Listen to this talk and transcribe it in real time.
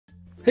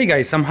Hey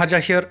guys, I'm Haja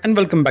here and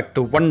welcome back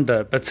to Wonder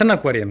Pets and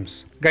Aquariums.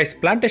 Guys,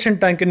 plantation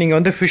tank நீங்க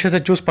வந்து ஃபிஷஸை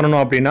choose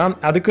பண்ணணும் அப்படின்னா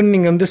அதுக்குன்னு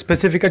நீங்க வந்து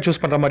ஸ்பெசிஃபிக்காக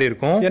சூஸ் பண்ற மாதிரி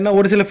இருக்கும். ஏன்னா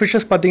ஒரு சில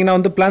ஃபிஷஸ் பார்த்தீங்கன்னா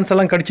வந்து பிளான்ஸ்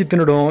எல்லாம் கடிச்சு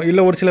தின்னுடும்,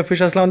 இல்லை ஒரு சில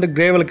ஃபிஷஸ்லாம் வந்து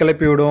கிரேவல்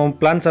கிளப்பி விடும்,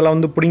 பிளான்ஸ் எல்லாம்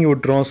வந்து பிடுங்கி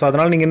விட்டுரும். ஸோ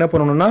அதனால நீங்க என்ன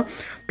பண்ணணும்னா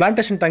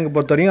பிளான்டேஷன் டேங்க்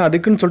பொறுத்தவரையும்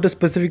அதுக்குன்னு சொல்லிட்டு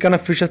ஸ்பெசிஃபிக்கான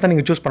ஃபிஷஸ் தான்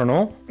நீங்கள் சூஸ்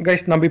பண்ணணும்.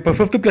 கைஸ், நம்ம இப்போ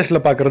 5th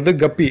பிளேஸில் பார்க்குறது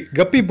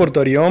கப்பி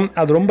பொறுத்தவரையும்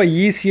அது ரொம்ப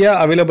ஈஸியாக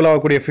அவைலபிள்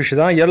ஆகக்கூடிய ஃபிஷ்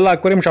தான். எல்லா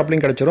அக்வாரியம்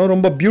ஷாப்லையும் கிடச்சிரும்.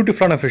 ரொம்ப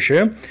பியூட்டிஃபுல்லான ஃபிஷ்.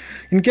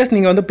 இன்கேஸ்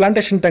நீங்கள் வந்து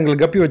பிளான்டேஷன் டேங்கில்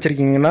கப்பி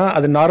வச்சிருக்கீங்கன்னா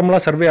அது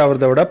நார்மலாக சர்வே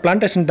ஆகிறத விட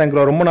பிளான்டேஷன்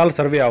டேங்கில் ரொம்ப நாள்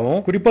சர்வே ஆகும்.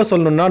 குறிப்பாக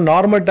சொல்லணும்னா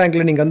நார்மல்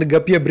டேங்க்ல நீங்கள் வந்து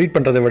கப்பியை ப்ரீட்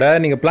பண்ணுறதை விட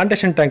நீங்கள்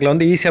பிளான்டேஷன் டேங்க்ல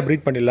வந்து ஈஸியாக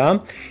ப்ரீட் பண்ணிடலாம்.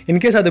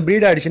 இன்கேஸ் அது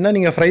ப்ரீட் ஆகிடுச்சுன்னா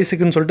நீங்கள்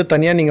ஃப்ரைஸுக்குன்னு சொல்லிட்டு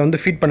தனியாக நீங்கள்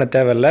வந்து ஃபீட் பண்ண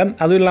தேவையில்லை.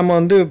 அதுவும் இல்லாமல்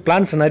வந்து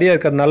பிளான்ஸ் நிறைய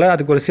இருக்கிறதுனால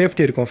அதுக்கு ஒரு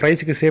சேஃப்டி இருக்கும்,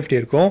 ஃப்ரைஸுக்கு சேஃப்டி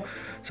இருக்கும்.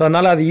 ஸோ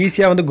அதனால் அது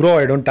ஈஸியாக வந்து க்ரோ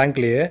ஆகிடும்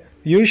டேங்க்லேயே.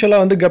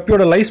 யூஸ்வலாக வந்து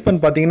கப்பியோட லைஃப் ஸ்பென்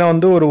பார்த்தீங்கன்னா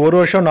வந்து ஒரு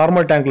வருஷம்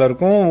நார்மல் டேங்க்ல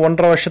இருக்கும்,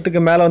 1.5 வருஷத்துக்கு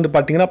மேலே வந்து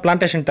பார்த்தீங்கன்னா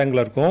பிளான்டேஷன் டேங்க்ல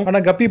இருக்கும்.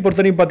 ஆனால் கப்பி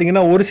பொறுத்தவரைக்கும்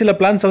பார்த்தீங்கன்னா ஒரு சில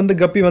பிளான்ஸ் வந்து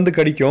கப்பி வந்து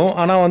கடிக்கும்,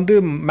 ஆனால் வந்து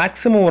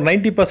மேக்ஸிமம் ஒரு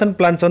 90%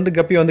 பிளான்ஸ் வந்து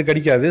கப்பி வந்து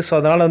கடிக்காது. ஸோ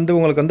அதனால் வந்து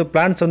உங்களுக்கு வந்து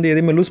பிளான்ஸ் வந்து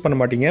எதுவுமே லூஸ் பண்ண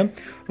மாட்டீங்க.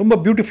 ரொம்ப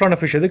பியூட்டிஃபுல்லான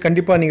ஃபிஷ் இது.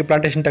 கண்டிப்பாக நீங்கள்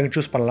பிளான்டேஷன் டேங்க்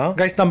சூஸ் பண்ணலாம்.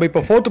 கைஸ், நம்ம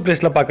இப்போ 4th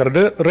பிளேஸில்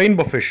பார்க்குறது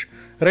ரெயின்போ ஃபிஷ்.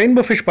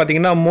 ரெயின்போ ஃபிஷ்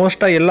பார்த்தீங்கன்னா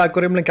மோஸ்ட்டாக எல்லா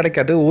அக்வாரியம்லையும்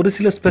கிடைக்காது, ஒரு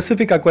சில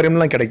ஸ்பெசிஃபிக்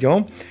அக்வாரியம்லாம் கிடைக்கும்.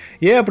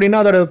 ஏன் அப்படின்னா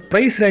அதோட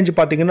ப்ரைஸ் ரேஞ்ச்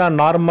பார்த்தீங்கன்னா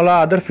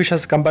நார்மலாக அதர்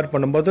ஃபிஷஸ் கம்பேர்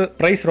பண்ணும்போது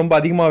ப்ரைஸ் ரொம்ப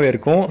அதிகமாகவே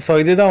இருக்கும். ஸோ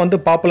இதுதான் வந்து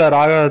பாப்புலர்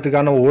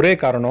ஆகிறதுக்கான ஒரே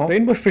காரணம்.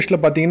 ரெயின்போ ஃபிஷ்ல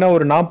பார்த்தீங்கன்னா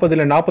ஒரு 40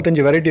 இல்லை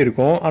 45 வெரைட்டி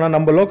இருக்கும். ஆனால்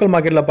நம்ம லோக்கல்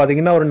மார்க்கெட்டில்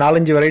பார்த்தீங்கன்னா ஒரு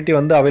 4-5 வெரைட்டி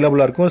வந்து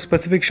அவைலபிளாக இருக்கும்.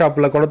 ஸ்பெசிஃபிக்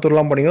ஷாப்பில்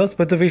குளத்தூர்லாம் போனீங்கன்னா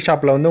ஸ்பெசிஃபிக்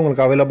ஷாப்பில் வந்து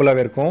உங்களுக்கு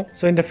அவைலபிளாகவே இருக்கும்.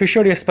 ஸோ இந்த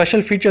ஃபிஷ்ஷோடைய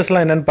ஸ்பெஷல்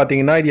ஃபீச்சர்ஸ்லாம் என்னென்னு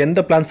பார்த்தீங்கன்னா இது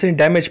எந்த பிளான்ஸையும்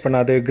டேமேஜ்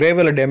பண்ணாது,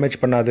 கிரேவலை டேமேஜ்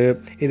பண்ணாது.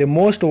 இது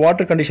மோஸ்ட்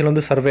வாட்டர் கண்டிஷன்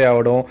வந்து சர்வே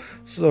ஆகிடும்.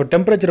 ஸோ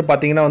டெம்பரேச்சர்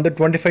பார்த்தீங்கன்னா வந்து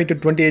 25 to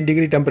 28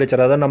 டிகிரி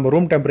டெம்பரேச்சர், அதாவது நம்ம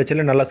ரூம்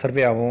டெம்பரேச்சரில் நல்லா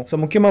சர்வே ஆகும். ஸோ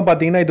முக்கியமாக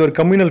பார்த்தீங்கன்னா இது ஒரு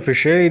கம்யூனல்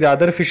ஃபிஷ். இது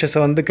அதர் ஃபிஷ்ஷை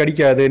வந்து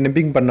கடிக்காது,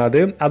 நிப்பிங் பண்ணாது.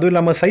 அதுவும்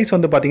இல்லாமல் சைஸ்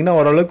வந்து பார்த்தீங்கன்னா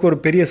ஓரளவுக்கு ஒரு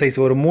பெரிய சைஸ்,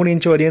 ஒரு 3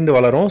 இன்ச் வரையும்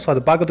வளரும். ஸோ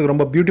அது பார்க்கறதுக்கு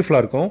ரொம்ப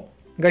பியூட்டிஃபுல்லாக இருக்கும்.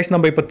 கைஸ்,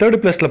 நம்ம இப்போ 3rd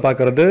பிளேஸில்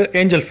பார்க்குறது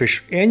ஏஞ்சல் ஃபிஷ்.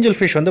 ஏஞ்சல்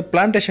ஃபிஷ் வந்து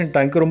பிளான்டேஷன்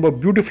டேங்க் ரொம்ப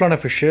பியூட்டிஃபுல்லான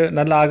ஃபிஷ்.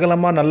 நல்ல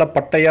அகலமாக நல்ல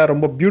பட்டையாக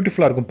ரொம்ப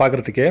பியூட்டிஃபுல்லாக இருக்கும்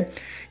பார்க்குறதுக்கு.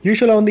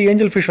 யூஸ்வலாக வந்து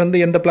ஏஞ்சல் ஃபிஷ் வந்து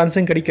எந்த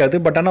பிளான்ஸும் கிடைக்காது,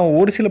 பட் ஆனால்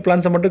ஒரு சில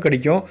பிளான்ஸை மட்டும்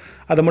கிடைக்கும்.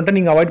 அதை மட்டும்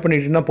நீங்கள் அவாய்ட்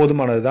பண்ணிட்டீங்கன்னா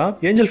போதுமானது தான்.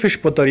 ஏஞ்சல் ஃபிஷ்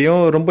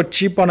பொறுத்தவரையும் ரொம்ப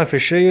சீப்பான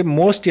ஃபிஷ்.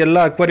 மோஸ்ட்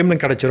எல்லா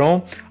அக்வாரியம்லையும் கிடச்சிரும்.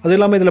 அதுவும்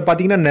இல்லாமல் இதில்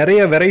பார்த்தீங்கன்னா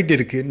நிறைய வெரைட்டி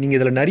இருக்குது. நீங்கள்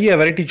இதில் நிறைய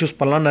வெரைட்டி சூஸ்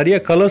பண்ணலாம். நிறைய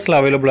கலர்ஸில்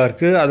அவைலபிளாக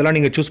இருக்குது, அதெல்லாம்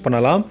நீங்கள் சூஸ்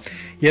பண்ணலாம்.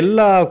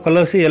 எல்லா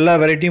கலர்ஸு எல்லா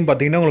வெரைட்டியும்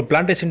பார்த்தீங்கன்னா உங்களுக்கு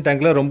பிளான்டேஷன்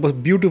டேங்க்கில் ரொம்ப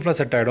பியூட்டிஃபுல்லாக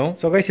செட் ஆகிடும்.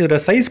 ஸோ கைஸ், இதோட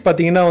சைஸ்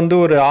பார்த்தீங்கன்னா வந்து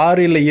ஒரு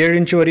 6 இல்லை 7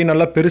 இன்ச் வரையும்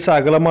நல்லா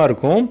பெருசாக அகலமாக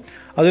இருக்கும்.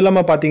 அதுவும்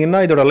இல்லாமல் பார்த்தீங்கன்னா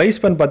இதோட லைஃப்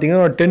ஸ்பென்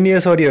பார்த்தீங்கன்னா ஒரு 10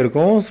 இயர்ஸ் வரையும்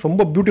இருக்கும்.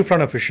 ரொம்ப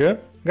பியூட்டிஃபுல்லான ஃபிஷ்.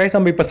 கைஸ்,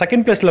 நம்ம இப்போ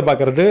 2nd பிளேஸில்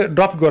பார்க்குறது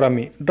ட்ராஃப்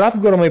கோராமி. ட்ராஃப்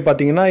கோராமி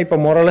பார்த்தீங்கன்னா இப்போ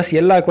மோரலஸ்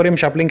எல்லா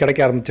அக்வாரியம் ஷாப்லையும்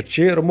கிடைக்க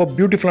ஆரம்பிச்சிருச்சு. ரொம்ப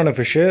பியூட்டிஃபுல்லான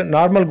ஃபிஷ்.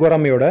 நார்மல்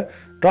கோராமியோட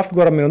ட்ராஃப்ட்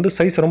கோராமி வந்து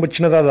சைஸ் ரொம்ப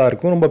சின்னதாக தான்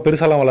இருக்கும், ரொம்ப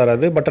பெருசாலாம்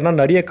வளராது. பட் ஆனால்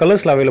நிறைய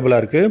கலர்ஸில் அவைலபிளாக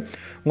இருக்குது.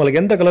 உங்களுக்கு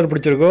எந்த கலர்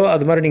பிடிச்சிருக்கோ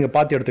அது மாதிரி நீங்கள்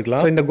பார்த்து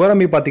எடுத்துக்கலாம். இந்த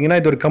கோராமி பார்த்தீங்கன்னா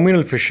இது ஒரு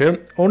கம்யூனல் ஃபிஷ்.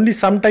 ஒன்லி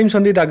சம்டைம்ஸ்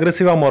வந்து இது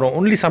அக்ரெசிவாக மாறும்,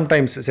 ஒன்லி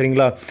சம்டைம்ஸ்,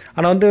 சரிங்களா?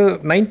 ஆனால் வந்து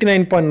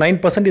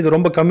 99.9% இது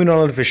ரொம்ப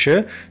கம்யூனல் ஃபிஷ்.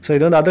 ஸோ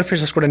இது வந்து அதர்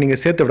ஃபிஷஸ் கூட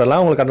நீங்கள் சேர்த்து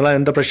விடலாம், உங்களுக்கு அதெல்லாம்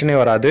எந்த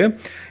பிரச்சனையும் வராது.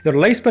 இதோட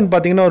லைஃப் ஸ்பென்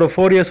பார்த்தீங்கன்னா ஒரு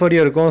 4 இயர்ஸ்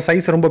வரையும் இருக்கும்.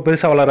 சைஸ் ரொம்ப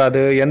பெருசாக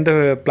வளராது, எந்த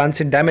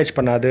பிளான்ஸையும் டேமேஜ்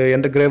பண்ணாது,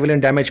 எந்த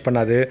கிரேவிலையும் டேமேஜ்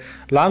பண்ணாது.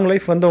 லாங்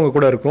லைஃப் வந்து உங்க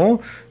கூட இருக்கும்.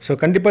 ஸோ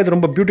கண்டிப்பாக இது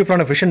ரொம்ப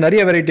பியூட்டிஃபுல்லான ஃபிஷ். நிறைய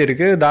வெரைட்டி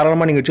இருக்குது,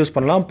 தாராளமாக நீங்கள் சூஸ்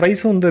பண்ணலாம்.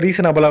 ப்ரைஸும் வந்து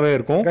ரீசனபிளாகவே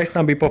இருக்கும். கைஸ்,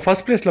 நம்ம இப்போ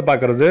 1st பிளேஸில்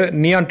பார்க்குறது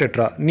நியான்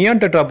டெட்ரா.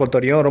 நியான் டெட்ரா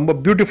பொறுத்தவரையும் ரொம்ப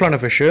பியூட்டிஃபுல்லான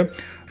ஃபிஷ்.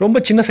 ரொம்ப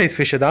சின்ன சைஸ்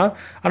ஃபிஷ் தான்.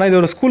 ஆனால் இது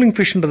ஒரு ஸ்கூலிங்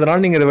ஃபிஷ்ன்றதுனால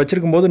நீங்கள் இதை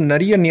வச்சிருக்கும் போது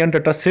நிறைய நியான்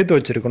டெட்ரா சேர்த்து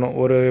வச்சிருக்கணும்.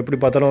 ஒரு எப்படி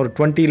பார்த்தாலும் ஒரு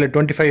 20 இல்லை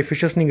 25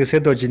 ஃபிஷஸ் நீங்கள்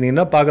சேர்த்து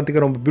வச்சிருந்தீங்கன்னா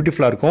பார்க்கறதுக்கு ரொம்ப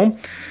பியூட்டிஃபுல்லாக இருக்கும்.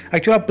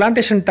 ஆக்சுவலாக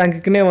பிளான்டேஷன்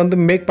டேங்க்குனே வந்து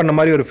மேக் பண்ண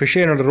மாதிரி ஒரு ஃபிஷ்,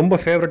 என்னோட ரொம்ப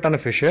ஃபேவரட்டான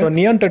ஃபிஷ். ஸோ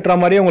நியான் டெட்ரா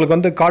மாதிரியே உங்களுக்கு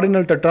வந்து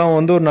கார்டினல் டெட்ரா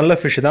வந்து ஒரு நல்ல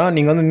ஃபிஷ் தான்.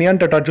 நீங்கள் வந்து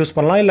நியான் டெட்ரா சூஸ்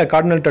பண்ணலாம், இல்லை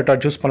கார்டினல் டெட்ரா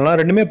சூஸ் பண்ணலாம்.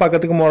 ரெண்டுமே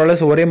பார்க்கறதுக்கு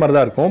மோரலஸ் ஒரே மாதிரி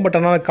தான் இருக்கும். பட்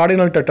ஆனால்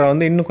கார்டினல் டெட்ரா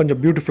வந்து இன்னும்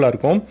கொஞ்சம் பியூட்டிஃபுல்லாக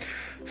இருக்கும்.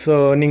 ஸோ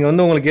நீங்கள்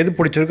வந்து உங்களுக்கு எது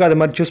பிடிச்சிருக்கோ அது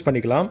மாதிரி சூஸ்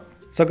பண்ணிக்கலாம்.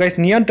 ஸோ கைஸ்,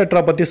 நியான்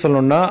டெட்ரா பற்றி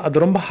சொல்லணும்னா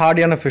அது ரொம்ப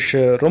ஹார்டியான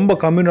ஃபிஷ்ஷு, ரொம்ப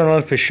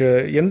கம்யூனலான ஃபிஷ்ஷு.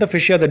 எந்த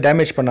ஃபிஷ்ஷையும் அதை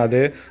டேமேஜ் பண்ணாது.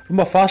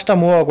 ரொம்ப ஃபாஸ்ட்டாக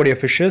மூவ் ஆகக்கூடிய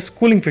ஃபிஷ்ஷு,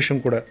 ஸ்கூலிங் ஃபிஷ்ஷும்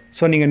கூட.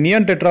 ஸோ நீங்கள்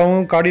நியான்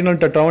டெட்ராவும் கார்டினல்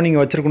டெட்ராவும்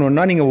நீங்கள்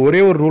வச்சிருக்கணும்னா நீங்கள்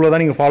ஒரே ஒரு ரூலை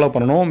தான் நீங்கள் ஃபாலோ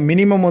பண்ணணும்.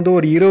 மினிமம் வந்து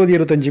ஒரு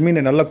 20-25 மீன்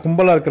நல்லா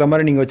கும்பலாக இருக்கிற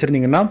மாதிரி நீங்கள்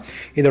வச்சுருந்தீங்கன்னா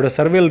இதோட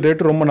சர்வேல்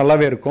ரேட் ரொம்ப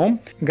நல்லாவே இருக்கும்.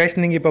 கைஸ்,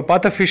 நீங்கள் இப்போ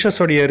பார்த்த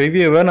ஃபிஷ்ஷஸோடைய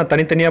ரிவ்யூவை நான்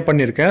தனித்தனியாக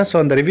பண்ணியிருக்கேன். ஸோ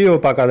அந்த ரிவ்யூவை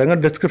பார்க்காதவங்க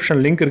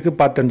டிஸ்கிரிப்ஷன் லிங்க் இருக்குது,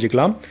 பார்த்து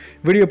தெரிஞ்சுக்கலாம்.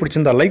 வீடியோ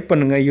பிடிச்சிருந்தா லைக்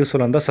பண்ணுங்கள்,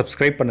 யூஸ்ஃபுல்லாக இருந்தால்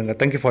சப்ஸ்கிரைப் பண்ணுங்கள்.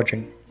 தேங்க்யூ ஃபார்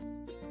வாட்சிங்.